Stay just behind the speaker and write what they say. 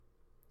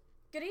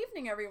Good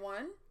evening,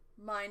 everyone.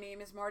 My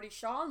name is Marty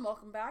Shaw, and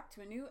welcome back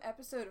to a new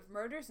episode of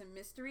Murders and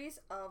Mysteries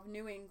of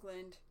New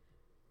England.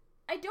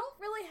 I don't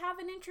really have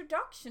an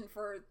introduction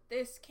for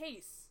this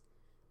case,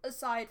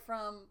 aside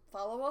from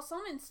follow us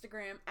on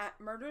Instagram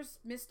at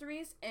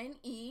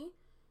murdersmysteriesne,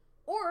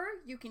 or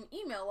you can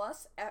email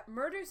us at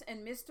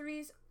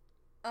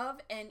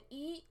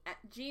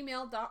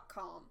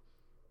murdersandmysteriesofne@gmail.com.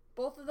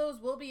 Both of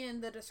those will be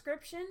in the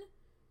description.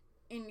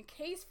 In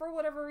case for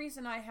whatever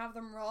reason I have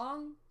them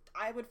wrong,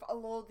 I would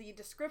follow the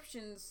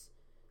description's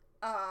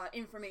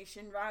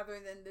information rather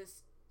than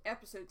this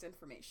episode's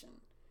information.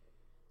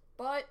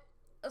 But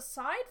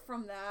aside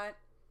from that,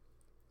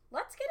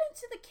 let's get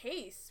into the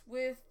case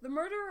with the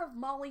murder of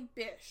Molly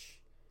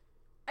Bish.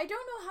 I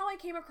don't know how I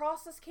came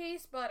across this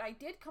case, but I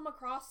did come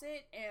across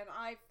it and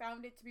I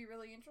found it to be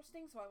really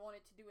interesting, so I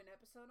wanted to do an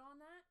episode on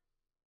that.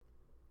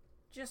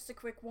 Just a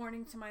quick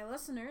warning to my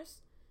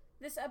listeners,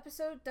 this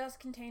episode does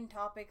contain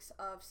topics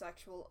of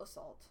sexual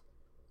assault.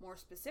 More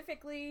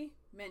specifically,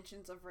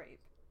 mentions of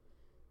rape.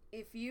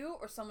 If you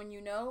or someone you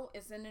know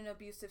is in an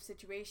abusive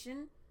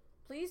situation,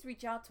 please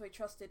reach out to a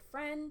trusted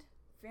friend,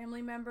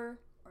 family member,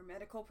 or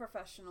medical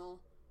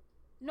professional.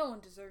 No one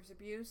deserves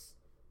abuse,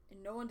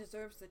 and no one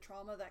deserves the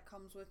trauma that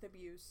comes with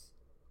abuse.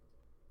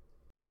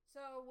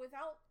 So,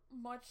 without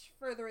much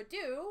further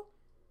ado,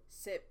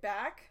 sit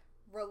back,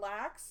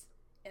 relax,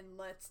 and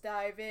let's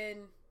dive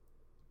in.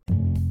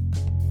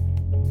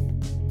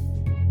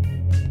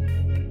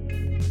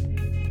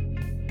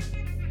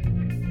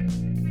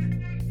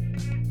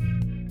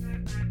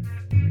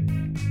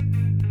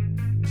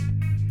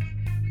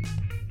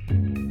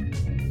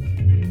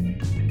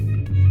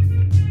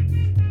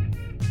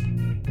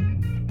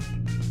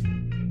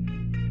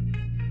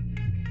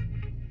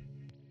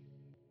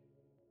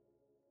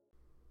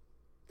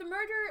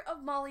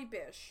 Molly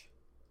Bish.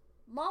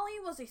 Molly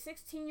was a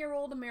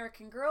 16-year-old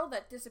American girl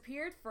that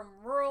disappeared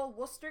from rural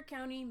Worcester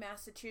County,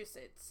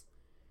 Massachusetts.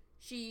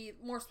 She,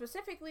 more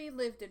specifically,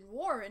 lived in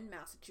Warren,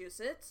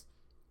 Massachusetts,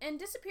 and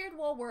disappeared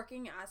while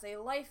working as a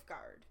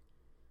lifeguard.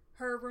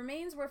 Her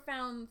remains were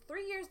found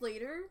 3 years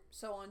later,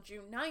 so on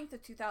June 9th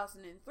of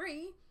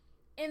 2003,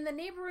 in the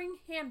neighboring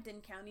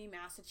Hampden County,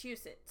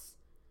 Massachusetts.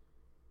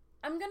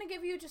 I'm going to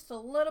give you just a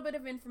little bit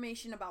of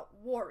information about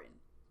Warren.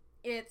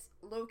 It's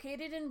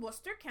located in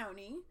Worcester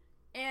County,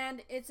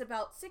 and it's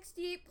about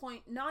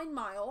 68.9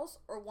 miles,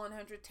 or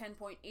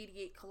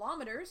 110.88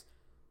 kilometers,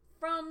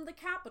 from the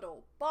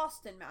capital,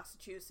 Boston,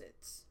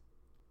 Massachusetts.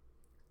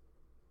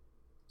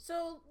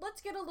 So let's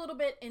get a little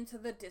bit into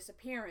the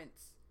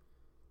disappearance.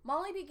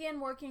 Molly began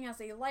working as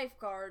a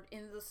lifeguard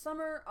in the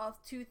summer of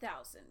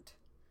 2000.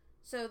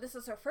 So this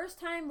is her first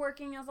time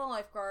working as a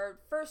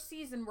lifeguard, first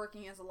season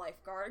working as a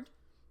lifeguard,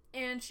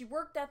 and she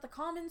worked at the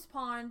Commons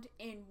Pond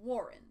in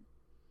Warren.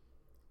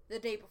 The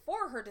day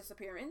before her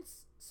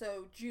disappearance,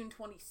 so June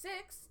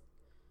 26th,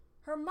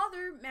 her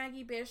mother,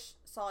 Maggie Bish,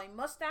 saw a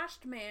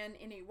mustached man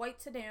in a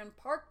white sedan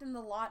parked in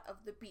the lot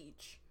of the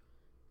beach.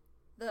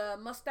 The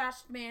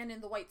mustached man in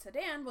the white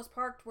sedan was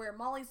parked where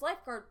Molly's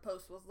lifeguard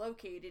post was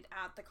located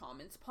at the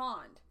Commons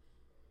Pond.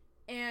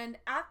 And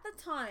at the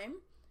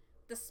time,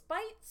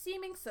 despite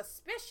seeming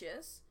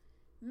suspicious,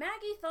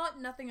 Maggie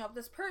thought nothing of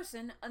this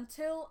person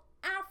until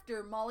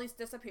after Molly's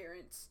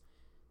disappearance.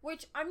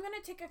 Which I'm going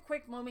to take a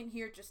quick moment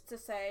here just to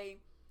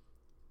say,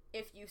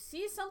 if you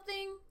see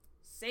something,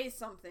 say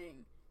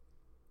something.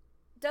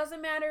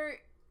 Doesn't matter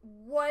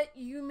what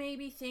you may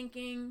be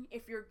thinking.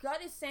 If your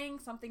gut is saying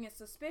something is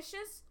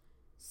suspicious,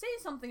 say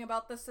something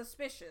about the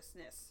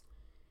suspiciousness.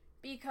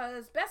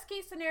 Because best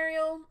case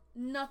scenario,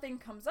 nothing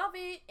comes of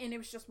it and it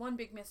was just one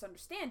big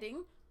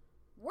misunderstanding.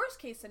 Worst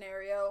case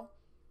scenario,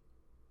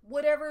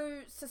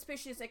 whatever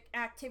suspicious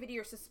activity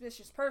or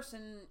suspicious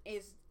person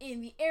is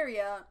in the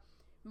area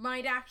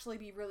might actually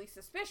be really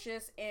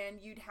suspicious,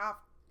 and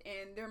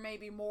there may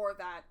be more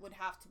that would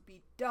have to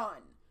be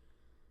done.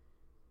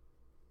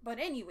 But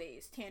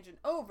anyways, tangent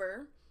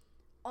over.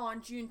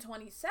 On June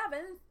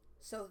 27th,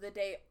 so the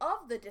day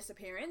of the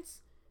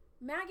disappearance,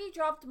 Maggie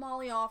dropped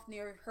Molly off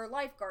near her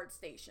lifeguard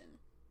station.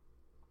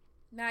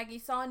 Maggie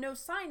saw no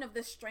sign of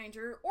this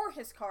stranger or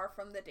his car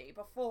from the day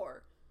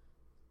before.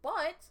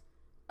 But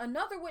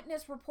another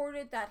witness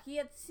reported that he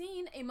had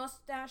seen a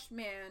mustached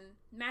man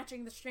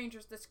matching the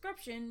stranger's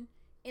description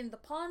in the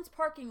pond's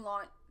parking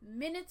lot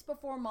minutes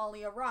before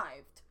Molly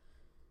arrived.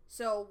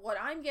 So what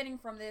I'm getting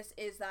from this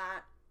is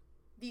that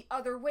the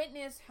other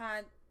witness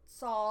had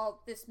saw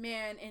this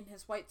man in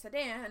his white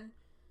sedan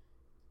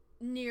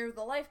near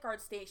the lifeguard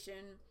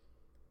station.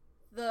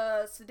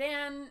 The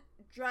sedan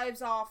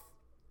drives off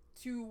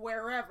to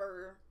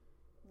wherever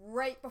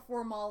right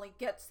before Molly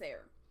gets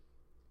there.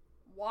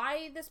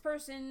 Why this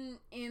person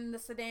in the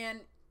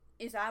sedan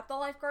is at the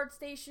lifeguard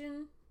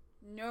station?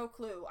 No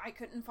clue. I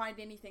couldn't find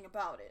anything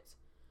about it.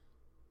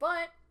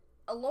 But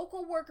a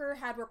local worker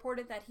had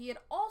reported that he had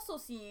also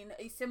seen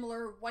a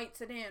similar white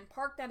sedan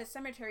parked at a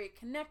cemetery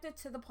connected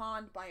to the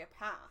pond by a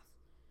path.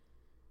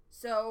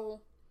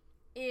 So,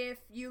 if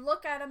you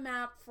look at a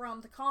map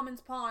from the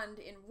Commons Pond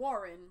in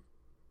Warren,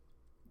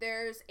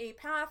 there's a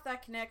path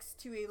that connects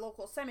to a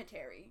local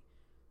cemetery.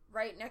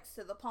 right next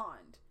to the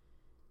pond.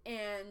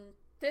 And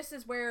this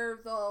is where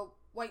the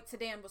white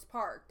sedan was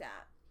parked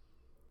at.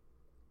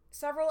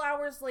 Several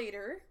hours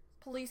later,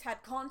 police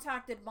had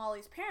contacted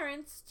Molly's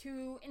parents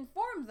to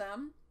inform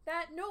them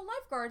that no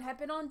lifeguard had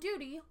been on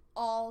duty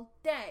all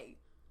day.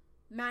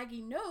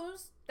 Maggie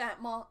knows that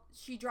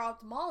she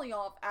dropped Molly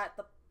off at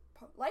the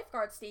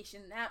lifeguard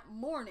station that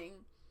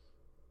morning,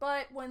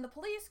 but when the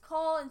police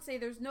call and say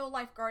there's no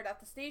lifeguard at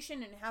the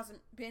station and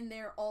hasn't been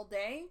there all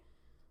day,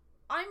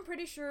 I'm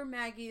pretty sure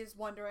Maggie is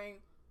wondering,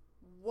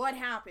 what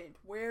happened?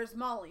 Where's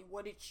Molly?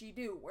 What did she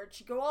do? Where'd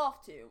she go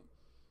off to?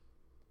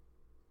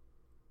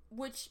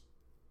 Which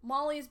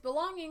Molly's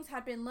belongings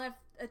had been left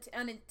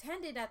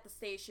unattended at the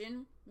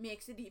station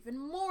makes it even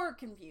more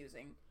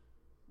confusing.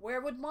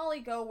 Where would Molly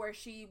go where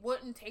she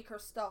wouldn't take her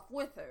stuff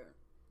with her?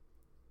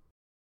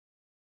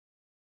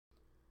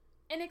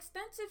 An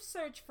extensive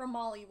search for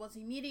Molly was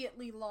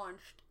immediately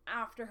launched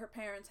after her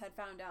parents had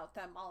found out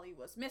that Molly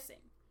was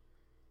missing.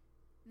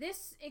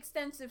 This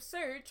extensive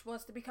search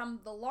was to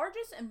become the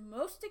largest and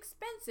most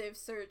expensive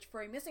search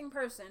for a missing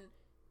person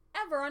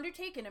ever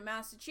undertaken in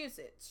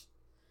Massachusetts.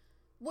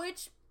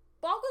 Which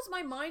boggles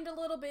my mind a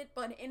little bit,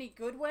 but in a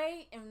good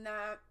way, in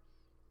that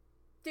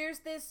there's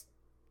this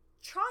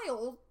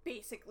child,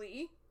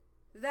 basically,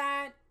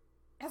 that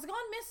has gone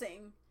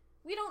missing.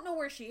 We don't know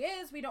where she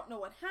is, we don't know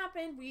what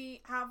happened,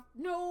 we have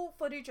no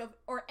footage of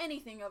or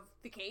anything of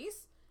the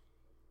case.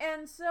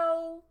 And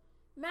so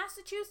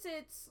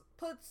Massachusetts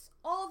puts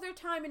all of their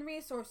time and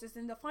resources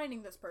into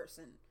finding this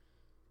person.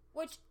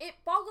 Which, it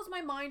boggles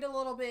my mind a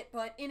little bit,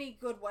 but in a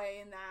good way,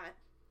 in that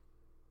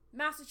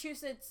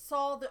Massachusetts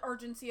saw the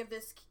urgency of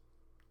this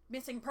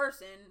missing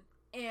person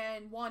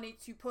and wanted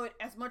to put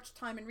as much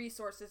time and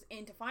resources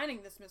into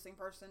finding this missing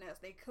person as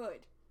they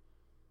could.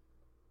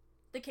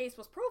 The case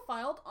was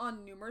profiled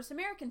on numerous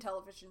American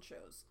television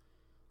shows,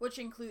 which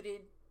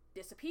included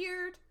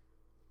Disappeared,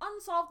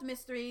 Unsolved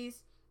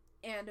Mysteries,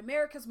 and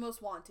America's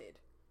Most Wanted.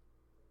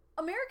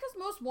 America's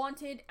Most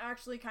Wanted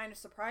actually kind of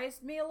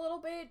surprised me a little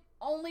bit,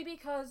 only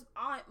because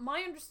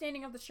my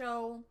understanding of the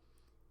show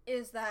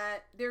is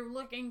that they're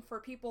looking for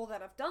people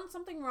that have done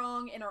something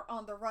wrong and are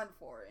on the run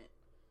for it.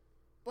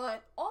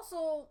 But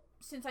also,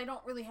 since I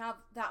don't really have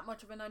that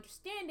much of an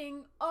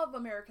understanding of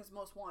America's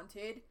Most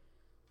Wanted,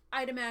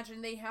 I'd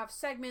imagine they have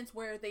segments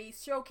where they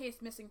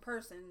showcase missing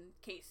person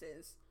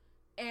cases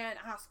and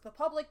ask the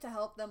public to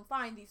help them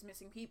find these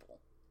missing people.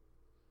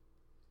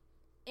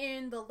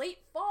 In the late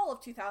fall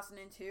of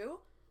 2002,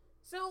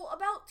 so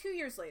about 2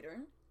 years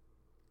later,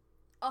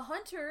 a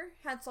hunter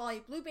had saw a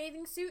blue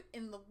bathing suit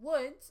in the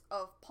woods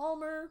of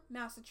Palmer,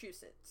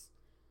 Massachusetts.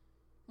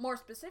 More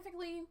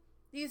specifically,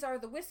 these are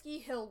the Whiskey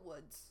Hill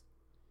Woods.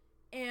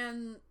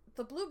 And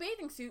the blue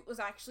bathing suit was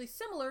actually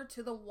similar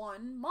to the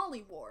one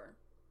Molly wore.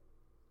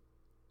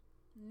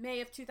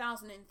 May of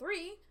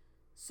 2003,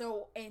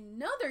 so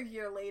another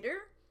year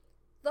later,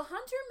 the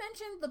hunter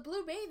mentioned the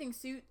blue bathing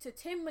suit to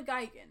Tim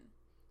McGuigan,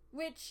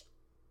 which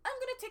I'm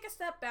going to take a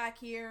step back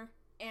here,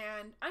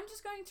 and I'm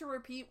just going to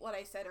repeat what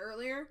I said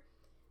earlier.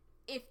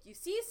 If you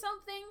see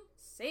something,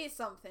 say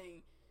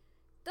something.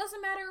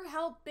 Doesn't matter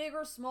how big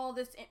or small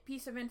this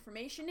piece of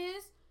information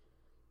is,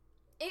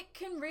 it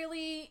can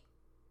really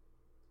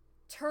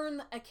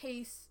turn a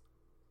case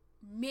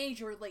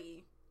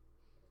majorly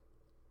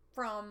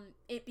from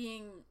it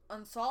being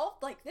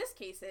unsolved, like this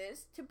case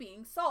is, to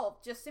being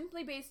solved, just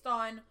simply based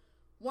on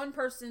one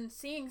person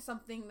seeing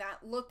something that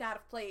looked out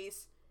of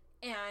place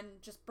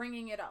and just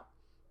bringing it up.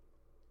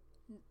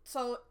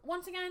 So,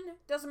 once again,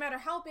 doesn't matter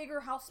how big or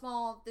how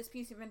small this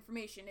piece of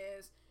information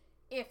is,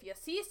 if you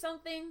see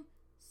something,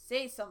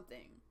 say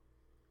something.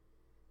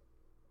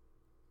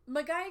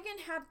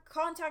 McGuigan had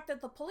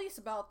contacted the police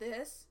about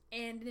this,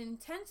 and an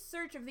intense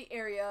search of the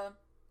area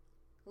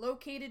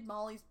located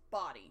Molly's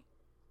body.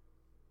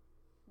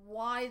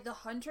 Why the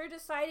hunter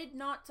decided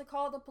not to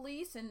call the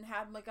police and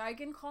had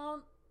McGuigan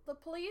call the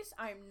police,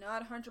 I'm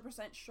not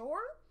 100%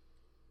 sure.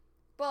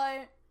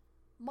 But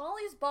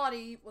Molly's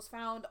body was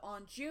found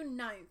on June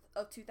 9th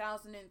of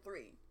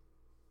 2003.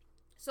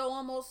 So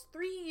almost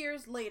 3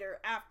 years later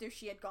after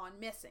she had gone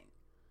missing.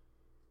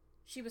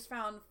 She was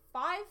found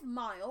 5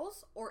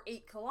 miles, or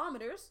 8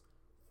 kilometers,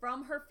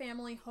 from her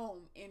family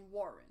home in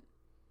Warren.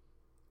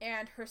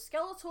 And her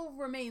skeletal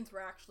remains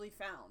were actually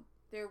found.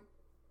 There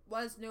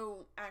was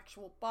no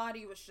actual body,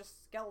 it was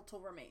just skeletal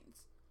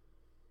remains.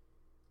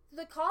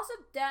 The cause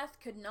of death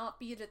could not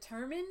be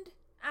determined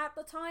at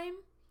the time,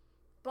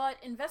 but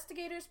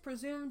investigators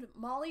presumed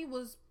Molly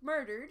was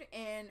murdered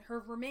and her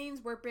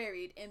remains were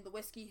buried in the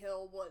Whiskey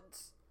Hill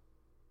Woods.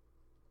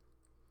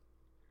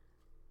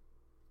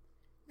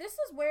 This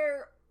is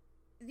where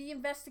the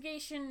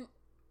investigation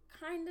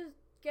kind of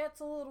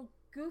gets a little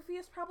goofy,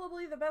 is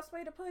probably the best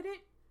way to put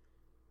it.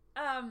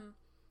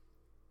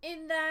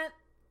 In that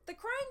the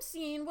crime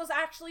scene was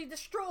actually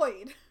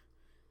destroyed.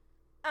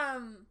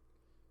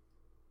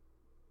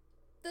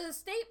 The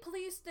State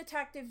Police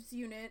Detectives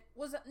Unit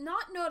was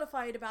not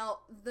notified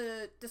about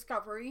the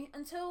discovery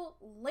until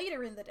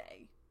later in the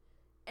day.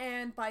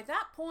 And by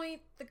that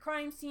point, the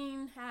crime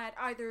scene had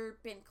either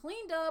been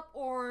cleaned up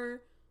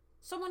or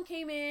someone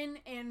came in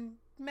and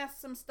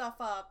messed some stuff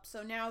up,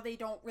 so now they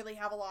don't really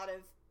have a lot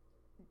of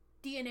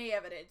DNA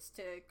evidence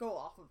to go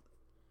off of.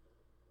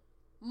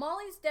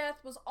 Molly's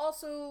death was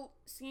also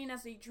seen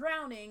as a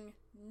drowning,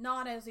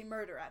 not as a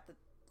murder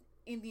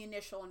in the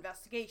initial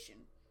investigation.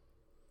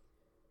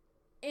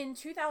 In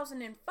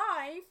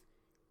 2005,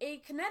 a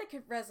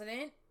Connecticut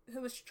resident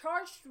who was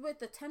charged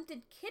with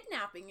attempted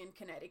kidnapping in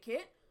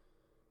Connecticut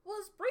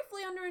was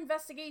briefly under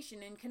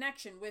investigation in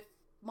connection with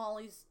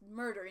Molly's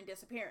murder and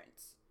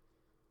disappearance.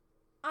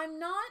 I'm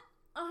not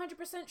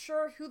 100%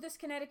 sure who this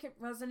Connecticut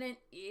resident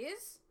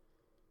is,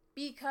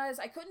 because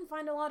I couldn't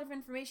find a lot of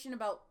information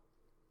about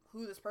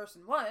who this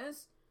person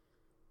was,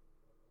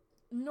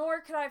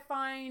 nor could I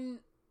find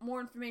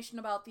more information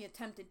about the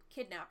attempted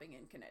kidnapping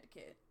in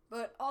Connecticut.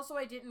 But also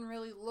I didn't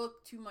really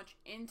look too much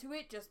into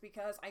it, just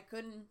because I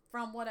couldn't,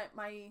 from what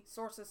my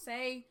sources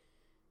say,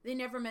 they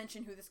never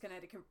mentioned who this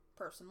Connecticut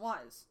person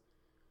was.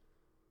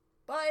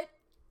 But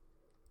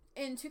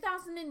in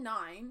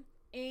 2009,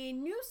 a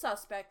new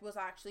suspect was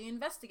actually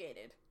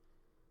investigated.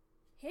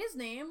 His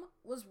name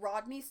was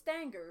Rodney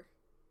Stanger,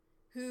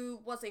 who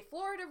was a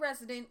Florida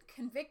resident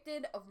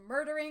convicted of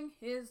murdering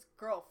his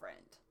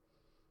girlfriend.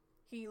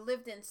 He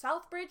lived in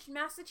Southbridge,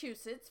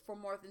 Massachusetts for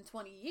more than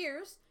 20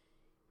 years,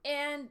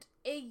 and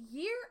a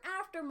year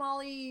after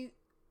Molly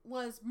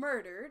was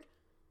murdered,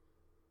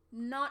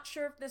 not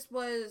sure if this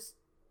was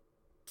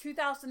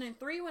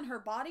 2003 when her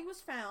body was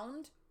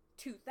found,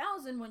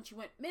 2000 when she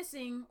went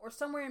missing, or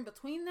somewhere in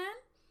between then,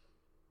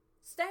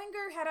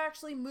 Stanger had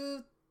actually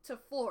moved to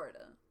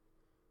Florida.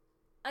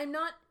 I'm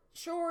not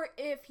sure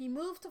if he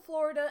moved to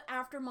Florida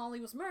after Molly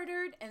was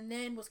murdered and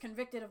then was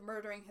convicted of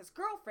murdering his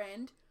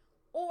girlfriend,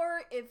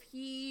 or if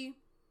he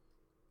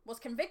was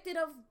convicted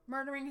of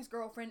murdering his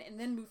girlfriend and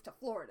then moved to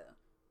Florida.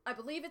 I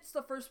believe it's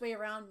the first way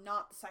around,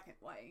 not the second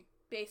way,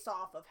 based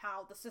off of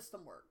how the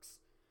system works.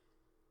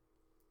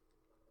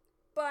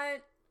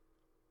 But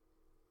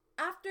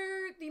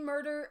after the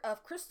murder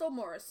of Crystal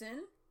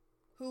Morrison,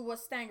 who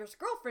was Stanger's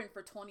girlfriend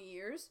for 20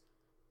 years,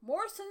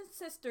 Morrison's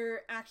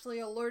sister actually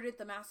alerted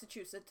the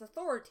Massachusetts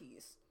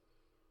authorities.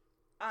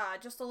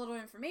 Just a little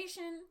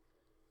information.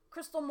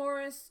 Crystal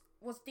Morris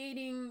was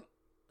dating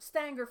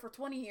Stanger for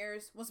 20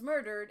 years, was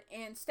murdered,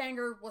 and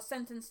Stanger was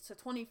sentenced to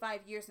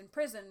 25 years in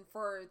prison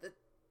for the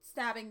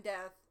stabbing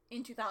death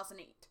in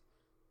 2008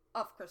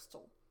 of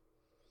Crystal.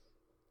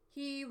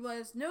 He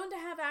was known to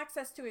have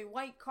access to a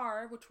white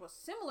car, which was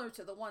similar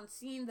to the one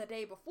seen the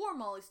day before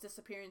Molly's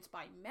disappearance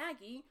by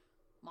Maggie,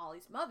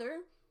 Molly's mother,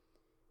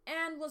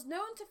 and was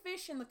known to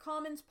fish in the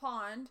Commons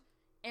Pond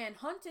and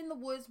hunt in the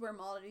woods where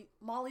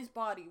Molly's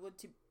body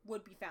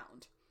would be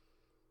found.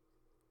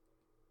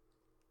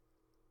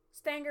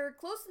 Stanger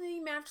closely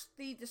matched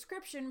the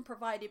description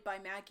provided by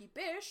Maggie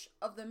Bish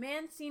of the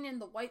man seen in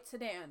the white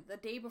sedan the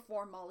day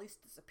before Molly's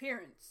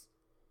disappearance.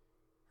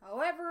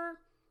 However,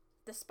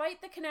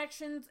 despite the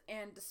connections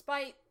and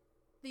despite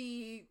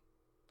the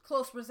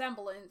close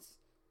resemblance,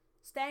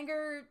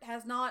 Stanger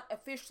has not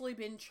officially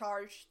been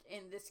charged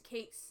in this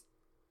case.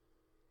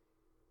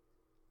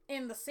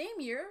 In the same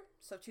year,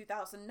 so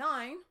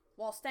 2009,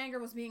 while Stanger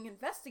was being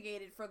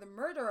investigated for the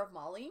murder of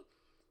Molly,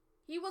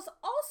 he was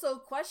also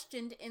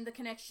questioned in the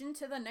connection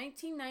to the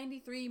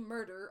 1993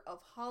 murder of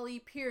Holly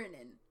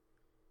Piernan.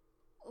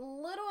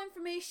 Little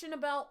information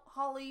about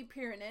Holly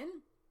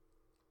Piernan.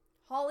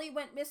 Holly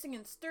went missing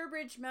in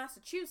Sturbridge,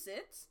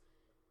 Massachusetts,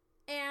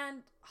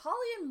 and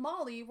Holly and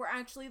Molly were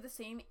actually the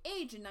same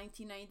age in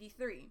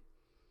 1993.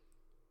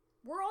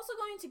 We're also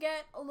going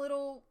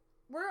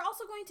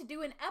to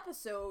do an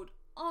episode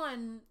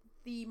on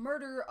the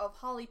murder of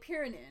Holly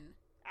Piernan,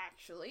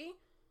 actually,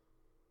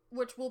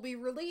 which will be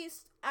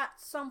released at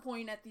some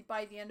point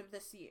by the end of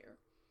this year.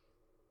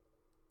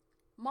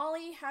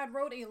 Molly had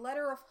wrote a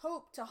letter of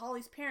hope to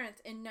Holly's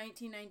parents in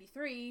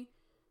 1993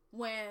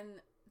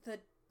 when the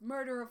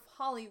murder of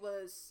Holly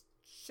was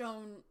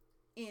shown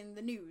in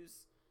the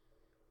news.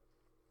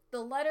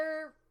 The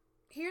letter,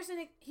 here's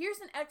an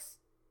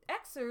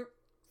excerpt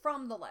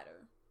from the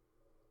letter.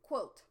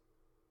 Quote,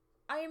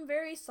 "I am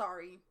very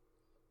sorry.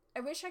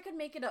 I wish I could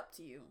make it up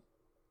to you.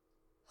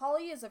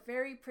 Holly is a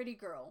very pretty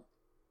girl.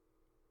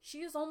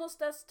 She is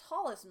almost as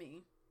tall as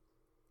me.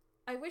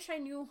 I wish I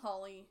knew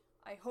Holly.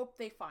 I hope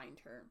they find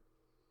her."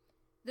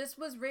 This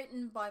was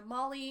written by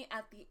Molly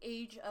at the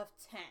age of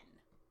 10,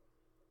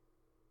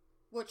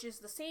 which is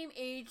the same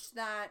age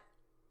that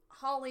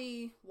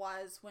Holly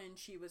was when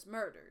she was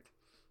murdered.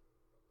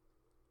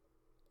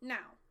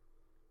 Now,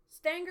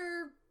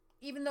 Stanger,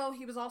 even though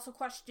he was also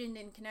questioned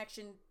in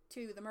connection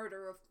to the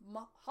murder of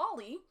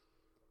Holly,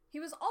 he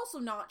was also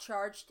not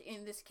charged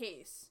in this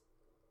case.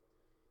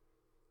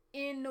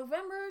 In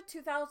November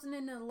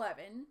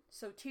 2011,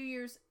 so 2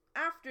 years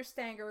after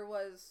Stanger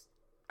was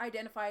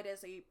identified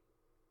as a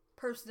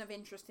person of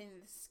interest in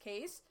this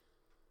case,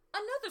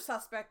 another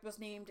suspect was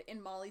named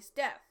in Molly's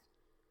death.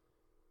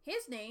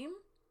 His name,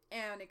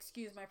 and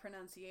excuse my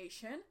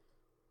pronunciation,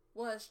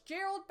 was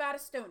Gerald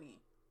Battistoni,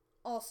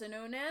 also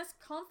known as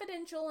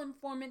Confidential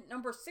Informant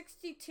Number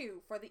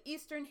 62 for the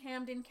Eastern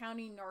Hampden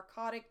County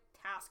Narcotic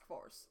Task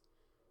Force.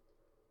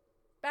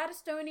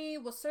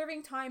 Battistoni was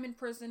serving time in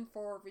prison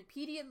for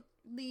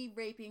repeatedly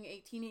raping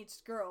a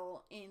teenage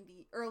girl in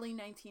the early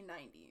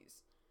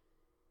 1990s.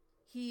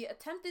 He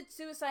attempted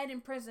suicide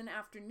in prison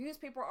after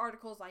newspaper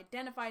articles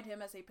identified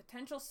him as a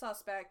potential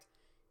suspect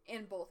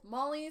in both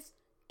Molly's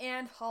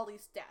and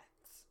Holly's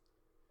deaths.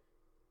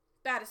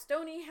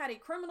 Battistoni had a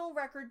criminal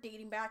record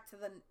dating back to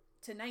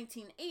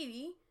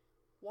 1980,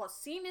 was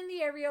seen in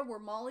the area where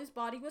Molly's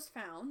body was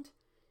found,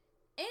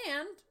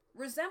 and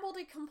resembled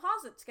a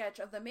composite sketch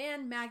of the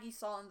man Maggie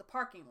saw in the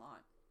parking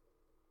lot.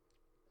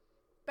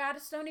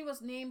 Battistoni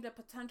was named a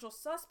potential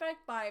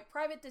suspect by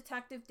Private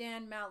Detective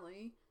Dan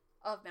Malley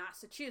of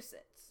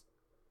Massachusetts.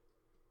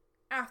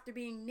 After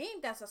being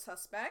named as a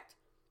suspect,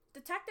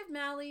 Detective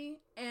Malley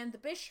and the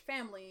Bish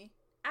family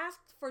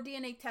asked for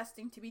DNA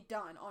testing to be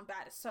done on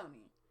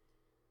Battistoni.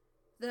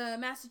 The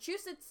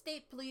Massachusetts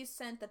State Police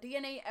sent the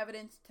DNA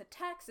evidence to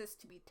Texas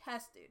to be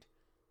tested.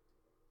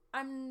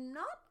 I'm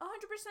not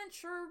 100%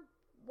 sure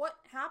what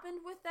happened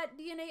with that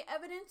DNA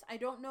evidence. I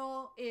don't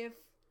know if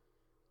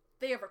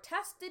they ever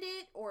tested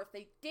it, or if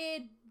they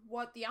did,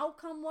 what the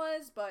outcome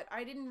was, but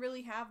I didn't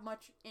really have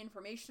much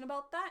information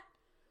about that.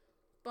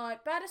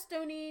 But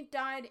Battistoni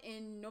died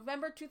in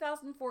November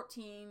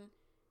 2014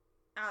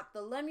 at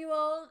the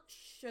Lemuel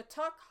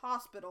Shattuck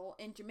Hospital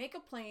in Jamaica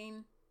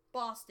Plain,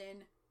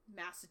 Boston,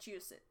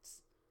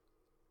 Massachusetts.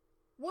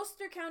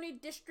 Worcester County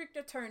District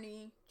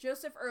Attorney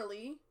Joseph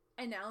Early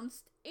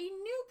announced a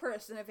new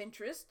person of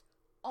interest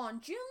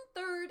on June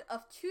 3rd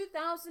of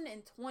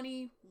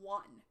 2021.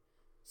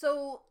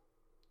 So,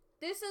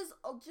 this is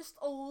just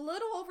a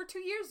little over 2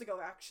 years ago,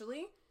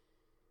 actually.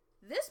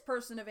 This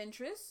person of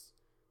interest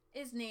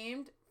is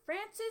named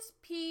Francis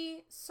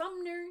P.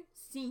 Sumner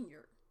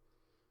Sr.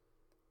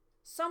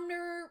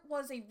 Sumner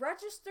was a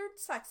registered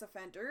sex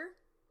offender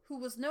who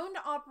was known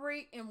to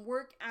operate and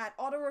work at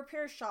auto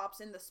repair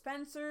shops in the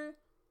Spencer,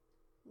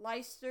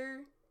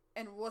 Leicester,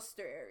 and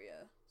Worcester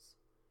areas.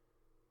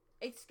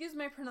 Excuse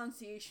my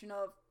pronunciation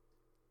of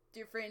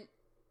different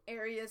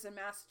areas in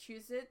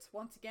Massachusetts.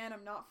 Once again,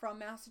 I'm not from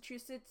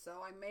Massachusetts,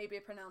 so I may be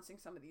pronouncing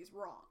some of these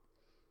wrong.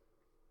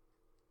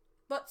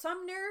 But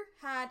Sumner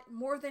had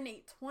more than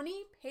a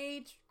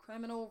 20-page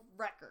criminal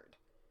record.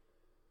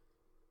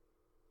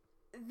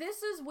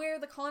 This is where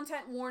the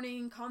content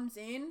warning comes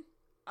in.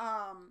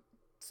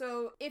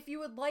 So if you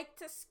would like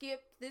to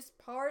skip this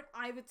part,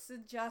 I would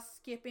suggest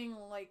skipping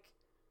like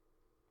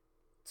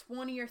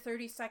 20 or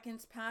 30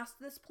 seconds past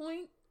this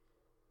point.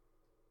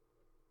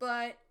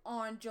 But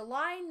on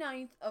July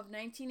 9th of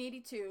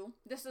 1982,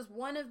 this is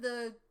one of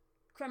the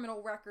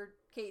criminal record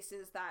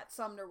cases that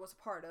Sumner was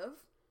a part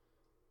of.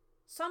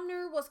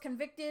 Sumner was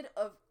convicted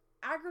of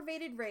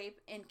aggravated rape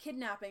and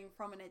kidnapping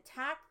from an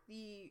attack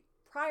the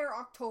prior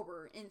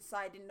October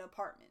inside an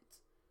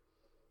apartment.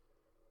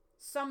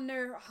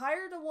 Sumner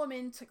hired a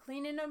woman to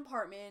clean an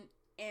apartment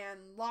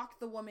and locked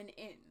the woman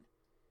in.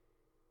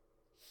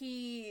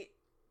 He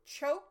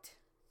choked,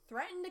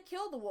 threatened to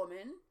kill the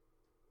woman,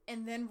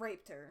 and then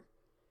raped her.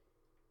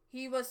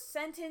 He was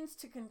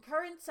sentenced to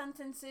concurrent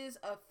sentences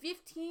of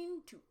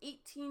 15 to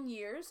 18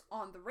 years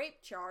on the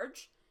rape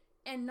charge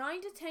and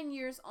 9 to 10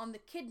 years on the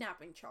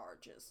kidnapping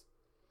charges.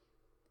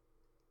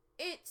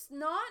 It's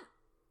not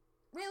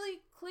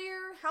really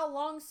clear how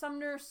long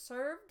Sumner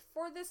served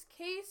for this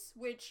case,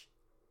 which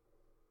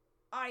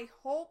I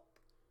hope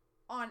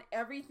on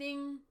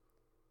everything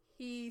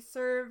he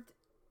served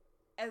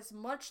as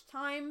much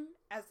time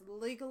as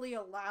legally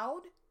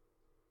allowed,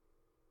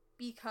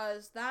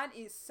 because that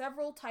is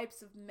several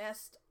types of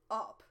messed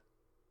up.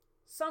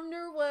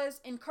 Sumner was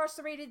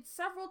incarcerated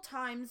several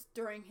times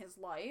during his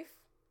life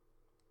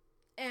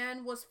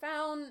and was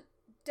found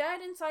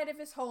dead inside of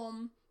his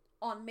home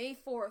on May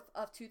 4th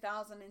of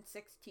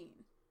 2016.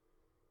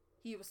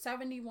 He was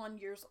 71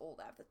 years old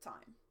at the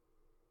time.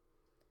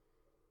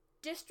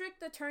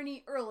 District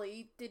Attorney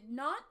Early did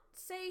not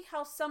say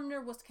how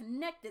Sumner was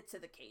connected to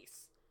the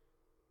case,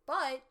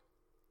 but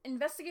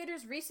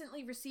investigators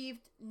recently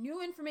received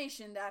new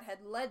information that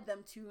had led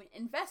them to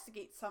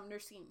investigate Sumner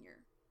Sr.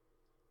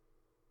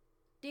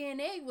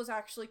 DNA was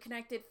actually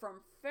connected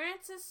from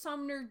Francis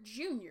Sumner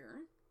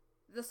Jr.,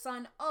 the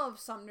son of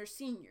Sumner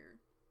Sr.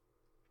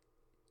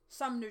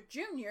 Sumner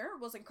Jr.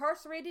 was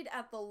incarcerated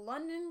at the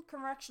London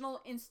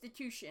Correctional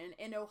Institution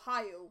in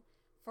Ohio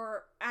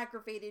for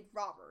aggravated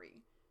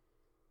robbery.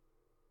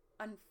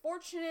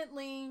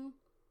 Unfortunately,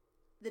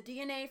 the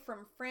DNA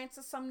from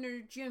Francis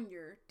Sumner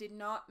Jr. did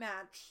not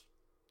match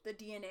the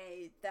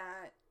DNA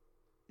that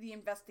the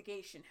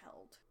investigation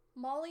held.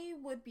 Molly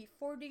would be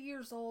 40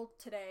 years old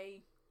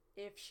today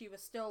if she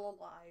was still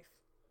alive.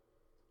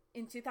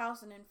 In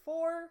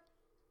 2004,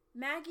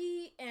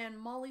 Maggie and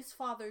Molly's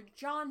father,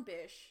 John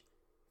Bish,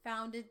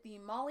 founded the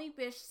Molly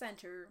Bish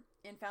Center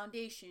and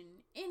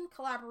Foundation in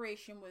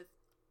collaboration with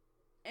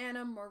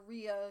Anna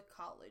Maria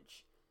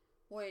College,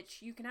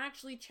 which you can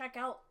actually check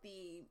out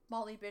the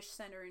Molly Bish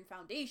Center and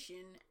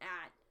Foundation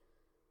at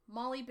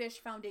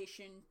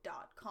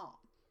mollybishfoundation.com.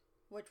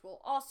 which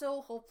will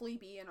also hopefully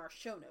be in our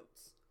show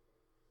notes.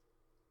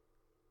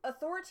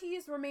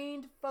 Authorities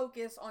remained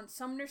focused on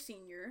Sumner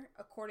Sr.,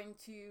 according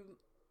to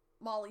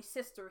Molly's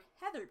sister,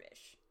 Heather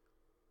Bish.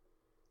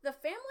 The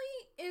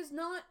family is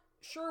not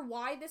sure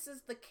why this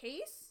is the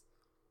case,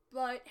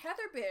 but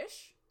Heather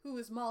Bish, who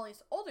is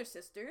Molly's older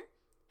sister,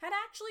 had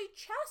actually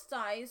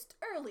chastised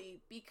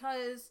Early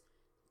because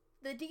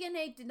the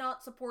DNA did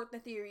not support the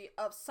theory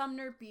of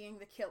Sumner being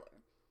the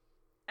killer.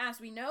 As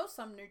we know,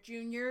 Sumner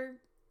Jr.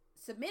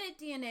 submitted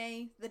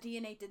DNA, the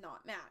DNA did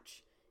not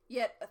match.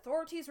 Yet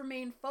authorities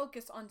remain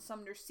focused on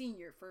Sumner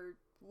Sr. for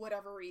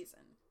whatever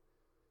reason.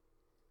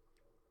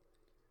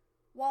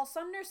 While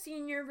Sumner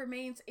Sr.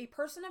 remains a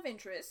person of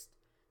interest,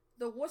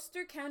 the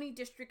Worcester County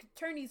District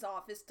Attorney's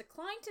Office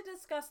declined to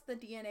discuss the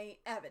DNA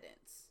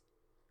evidence,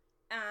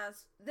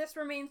 as this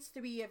remains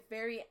to be a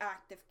very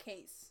active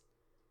case.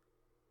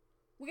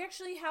 We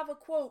actually have a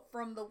quote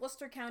from the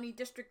Worcester County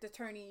District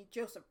Attorney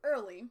Joseph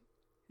Early,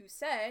 who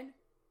said,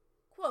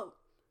 quote,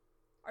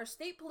 "Our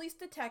state police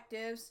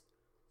detectives,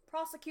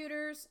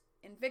 prosecutors,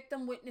 and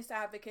victim witness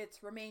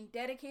advocates remain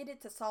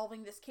dedicated to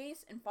solving this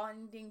case and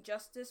finding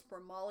justice for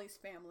Molly's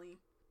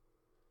family."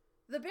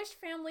 The Bish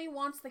family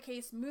wants the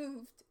case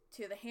moved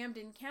to the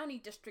Hampden County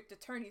District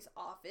Attorney's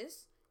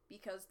Office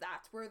because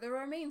that's where the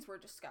remains were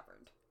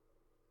discovered.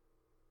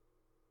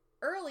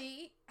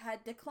 Early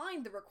had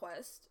declined the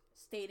request,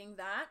 stating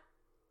that,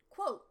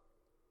 quote,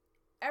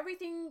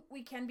 "Everything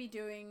we can be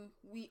doing,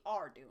 we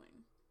are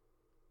doing."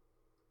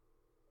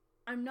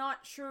 I'm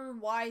not sure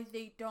why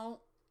they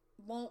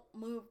won't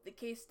move the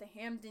case to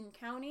Hampden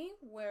County,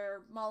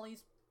 where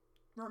Molly's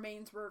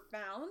remains were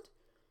found.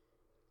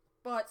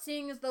 But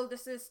seeing as though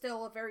this is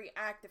still a very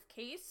active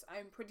case,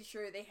 I'm pretty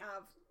sure they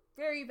have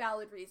very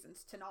valid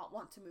reasons to not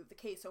want to move the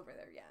case over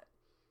there yet.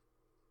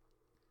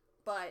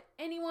 But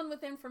anyone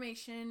with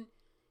information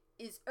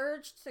is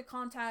urged to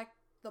contact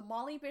the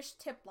Molly Bish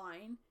tip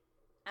line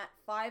at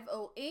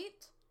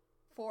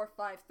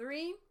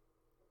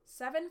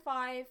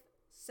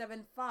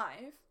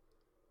 508-453-7575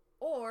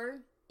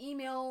 or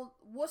email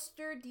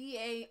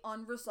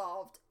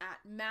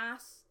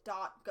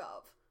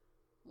worcesterdaunresolved@mass.gov.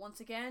 Once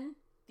again,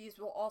 these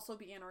will also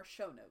be in our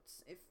show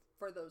notes,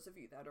 for those of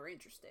you that are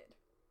interested.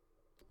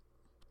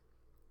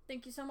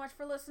 Thank you so much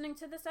for listening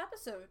to this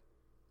episode.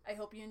 I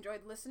hope you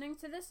enjoyed listening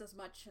to this as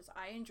much as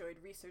I enjoyed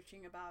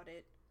researching about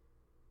it.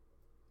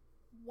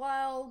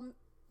 While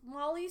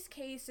Molly's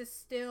case is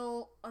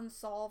still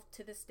unsolved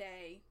to this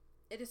day,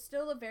 it is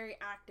still a very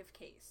active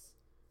case.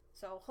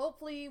 So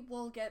hopefully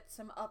we'll get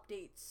some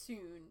updates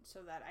soon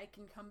so that I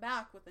can come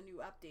back with a new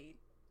update,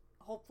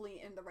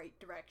 hopefully in the right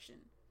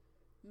direction.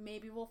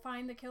 Maybe we'll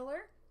find the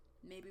killer.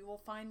 Maybe we'll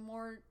find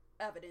more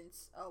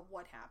evidence of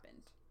what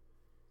happened.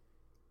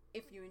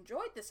 If you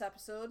enjoyed this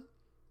episode,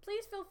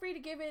 please feel free to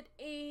give it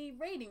a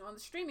rating on the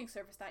streaming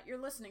service that you're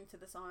listening to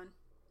this on.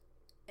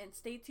 And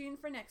stay tuned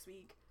for next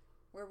week,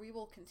 where we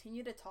will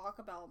continue to talk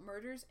about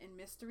murders and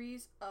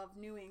mysteries of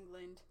New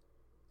England.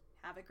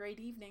 Have a great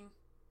evening.